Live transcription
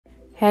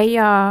Hey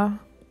y'all,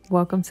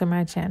 welcome to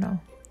my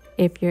channel.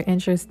 If you're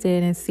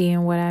interested in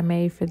seeing what I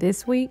made for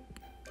this week,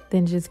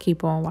 then just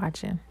keep on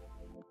watching.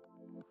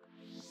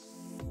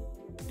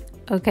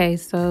 Okay,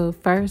 so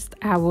first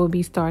I will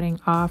be starting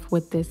off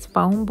with this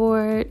foam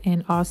board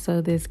and also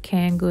this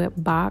canned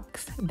good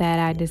box that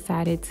I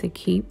decided to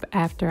keep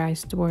after I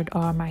stored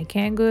all my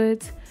canned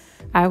goods.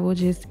 I will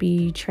just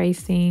be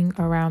tracing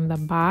around the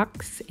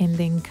box and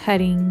then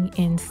cutting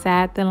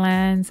inside the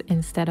lines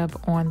instead of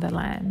on the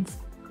lines.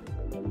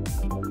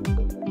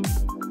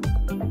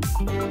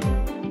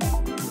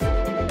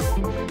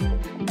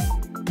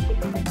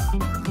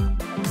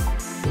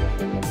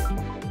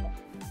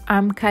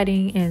 I'm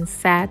cutting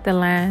inside the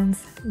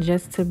lines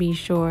just to be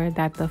sure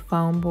that the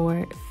foam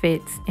board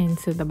fits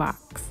into the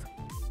box.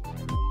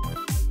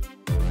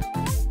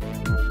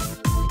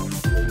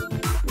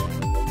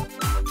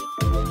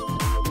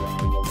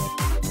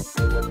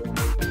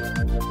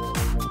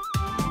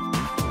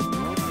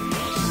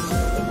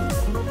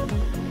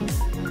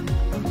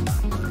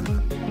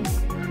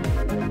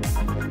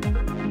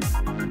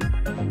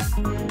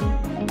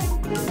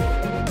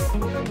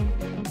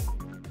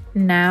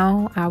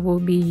 Now I will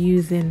be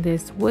using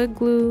this wood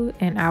glue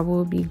and I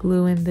will be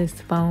gluing this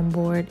foam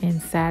board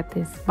inside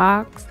this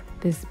box.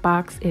 This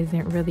box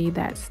isn't really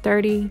that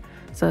sturdy,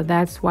 so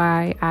that's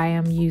why I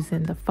am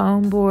using the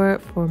foam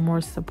board for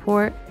more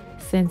support,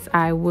 since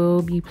I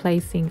will be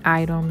placing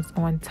items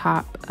on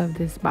top of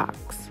this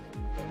box.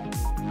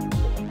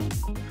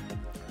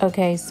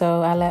 Okay,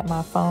 so I let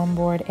my foam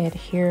board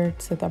adhere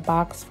to the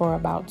box for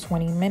about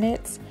 20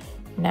 minutes.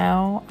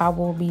 Now I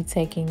will be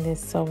taking this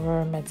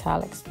silver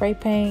metallic spray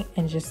paint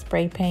and just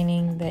spray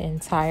painting the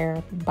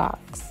entire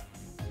box.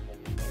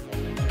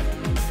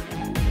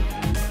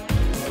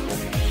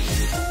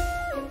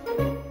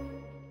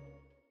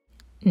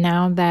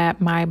 Now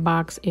that my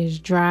box is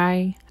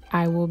dry,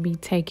 I will be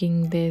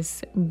taking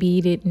this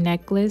beaded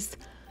necklace,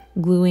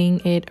 gluing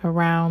it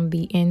around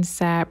the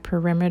inside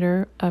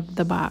perimeter of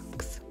the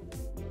box.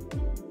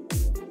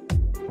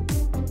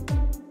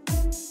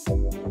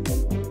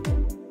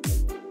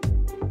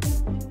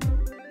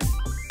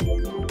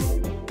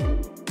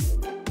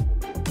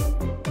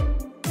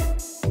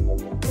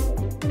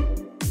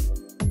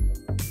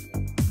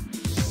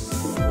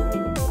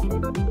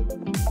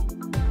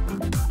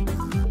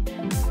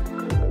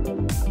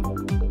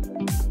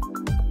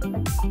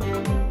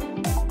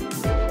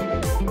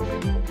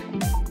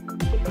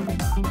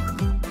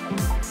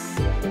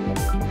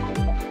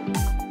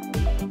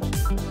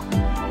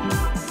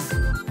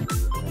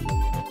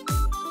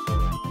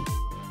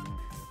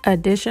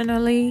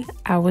 Additionally,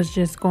 I was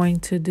just going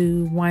to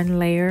do one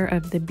layer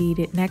of the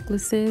beaded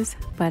necklaces,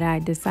 but I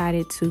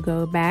decided to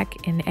go back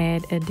and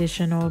add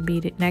additional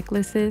beaded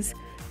necklaces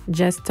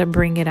just to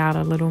bring it out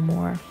a little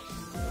more.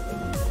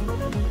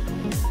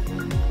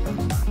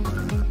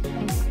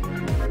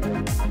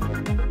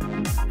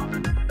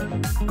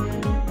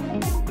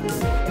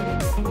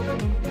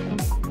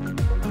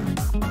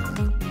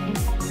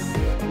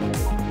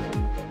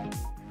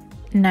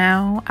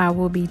 Now I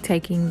will be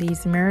taking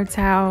these mirror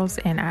towels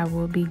and I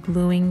will be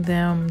gluing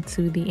them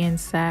to the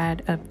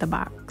inside of the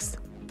box.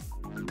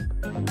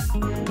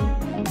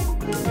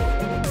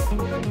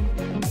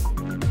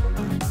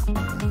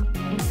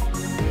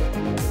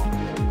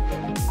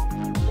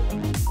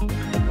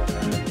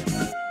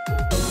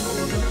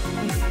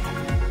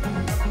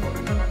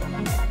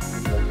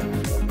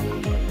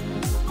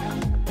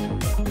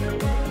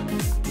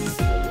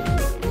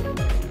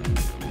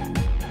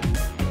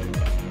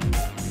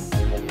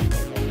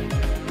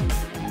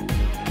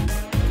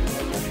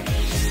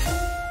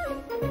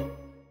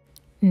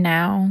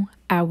 Now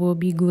I will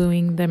be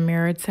gluing the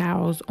mirror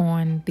towels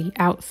on the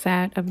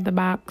outside of the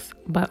box,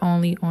 but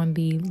only on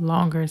the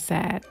longer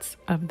sides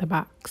of the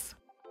box.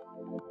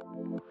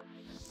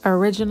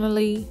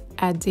 Originally,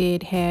 I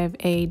did have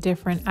a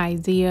different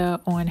idea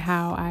on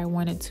how I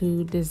wanted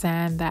to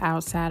design the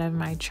outside of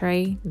my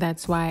tray.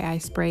 That's why I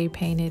spray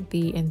painted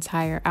the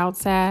entire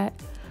outside.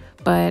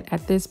 But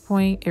at this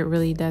point, it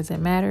really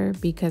doesn't matter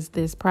because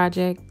this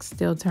project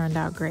still turned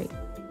out great.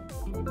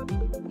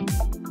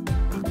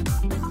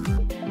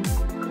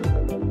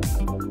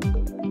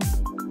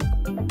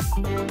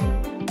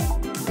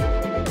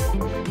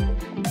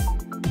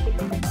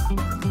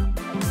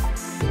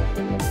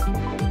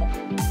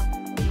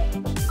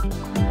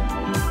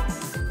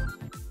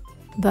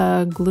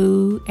 The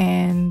glue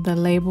and the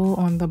label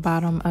on the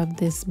bottom of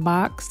this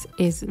box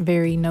is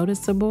very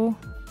noticeable,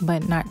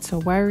 but not to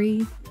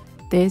worry.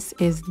 This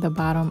is the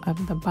bottom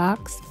of the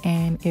box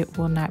and it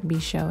will not be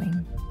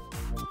showing.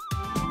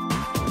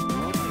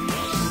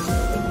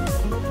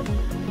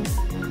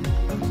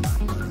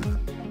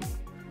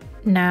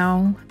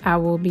 Now I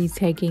will be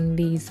taking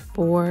these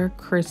 4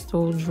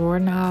 crystal drawer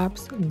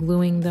knobs,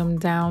 gluing them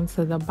down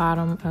to the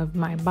bottom of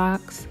my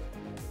box.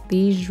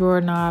 These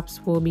drawer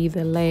knobs will be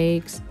the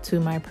legs to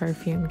my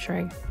perfume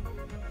tray.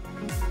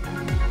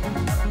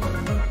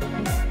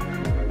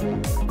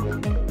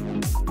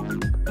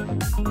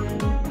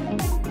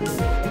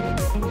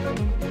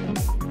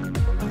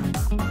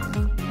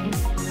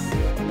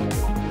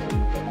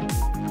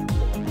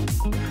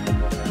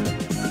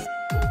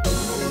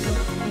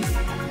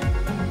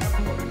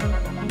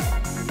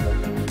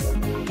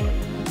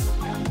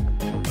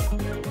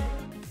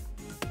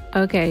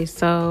 Okay,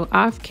 so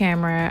off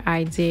camera,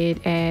 I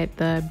did add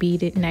the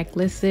beaded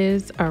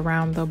necklaces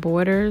around the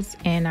borders,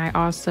 and I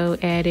also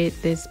added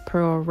this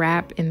pearl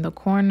wrap in the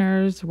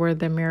corners where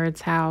the mirror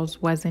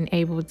tiles wasn't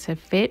able to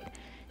fit.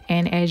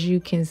 And as you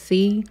can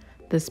see,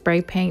 the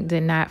spray paint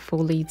did not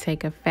fully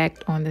take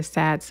effect on the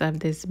sides of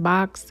this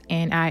box,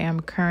 and I am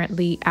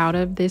currently out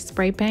of this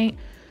spray paint.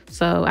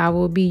 So I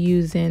will be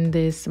using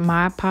this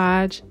Mod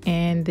Podge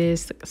and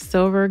this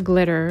silver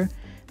glitter,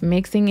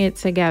 mixing it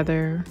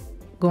together,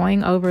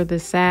 going over the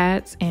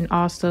sides and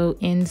also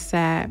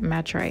inside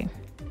my tray.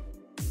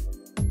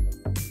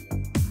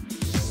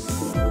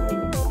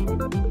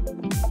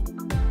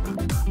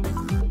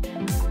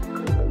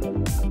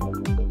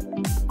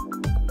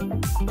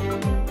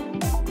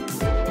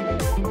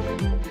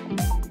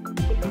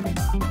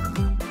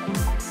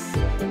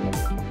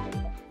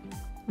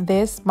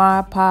 This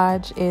Mod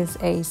Podge is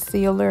a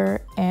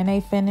sealer and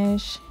a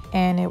finish,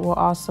 and it will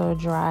also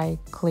dry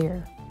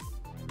clear.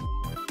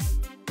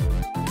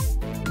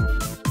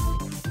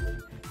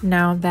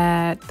 Now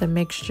that the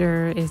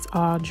mixture is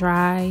all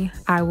dry,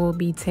 I will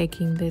be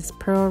taking this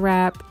pearl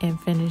wrap and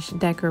finish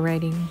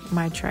decorating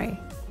my tray.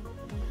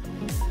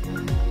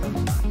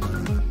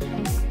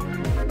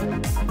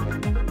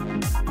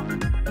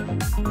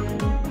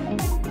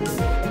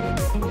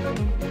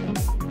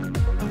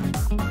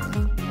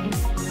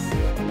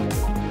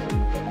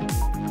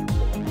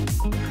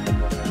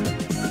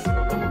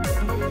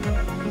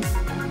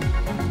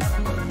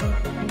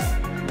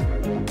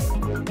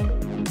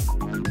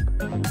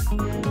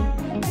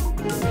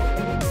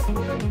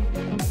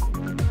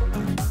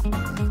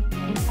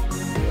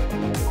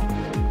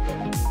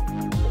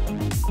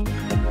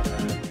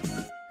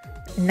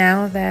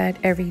 Now that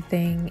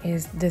everything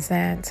is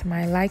designed to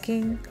my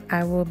liking,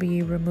 I will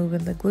be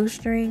removing the glue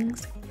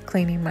strings,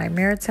 cleaning my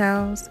mirror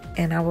tiles,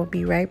 and I will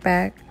be right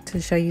back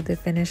to show you the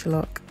finished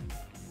look.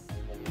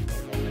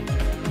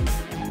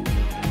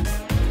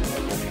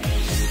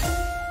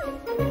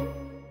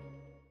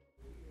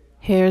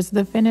 Here's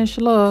the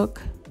finished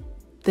look.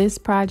 This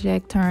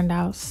project turned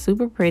out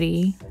super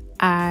pretty.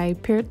 I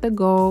paired the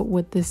gold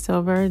with the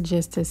silver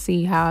just to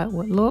see how it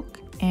would look,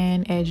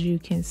 and as you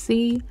can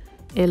see,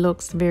 it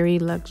looks very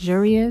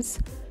luxurious.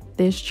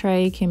 This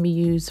tray can be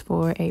used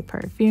for a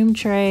perfume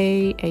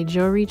tray, a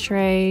jewelry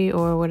tray,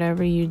 or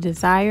whatever you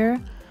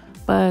desire.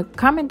 But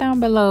comment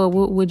down below,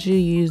 what would you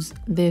use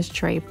this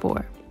tray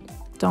for?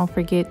 Don't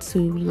forget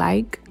to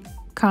like,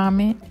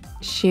 comment,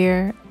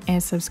 share,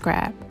 and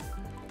subscribe.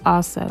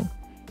 Also,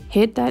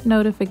 hit that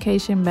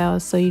notification bell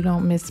so you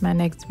don't miss my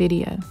next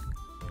video.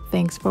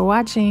 Thanks for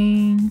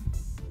watching.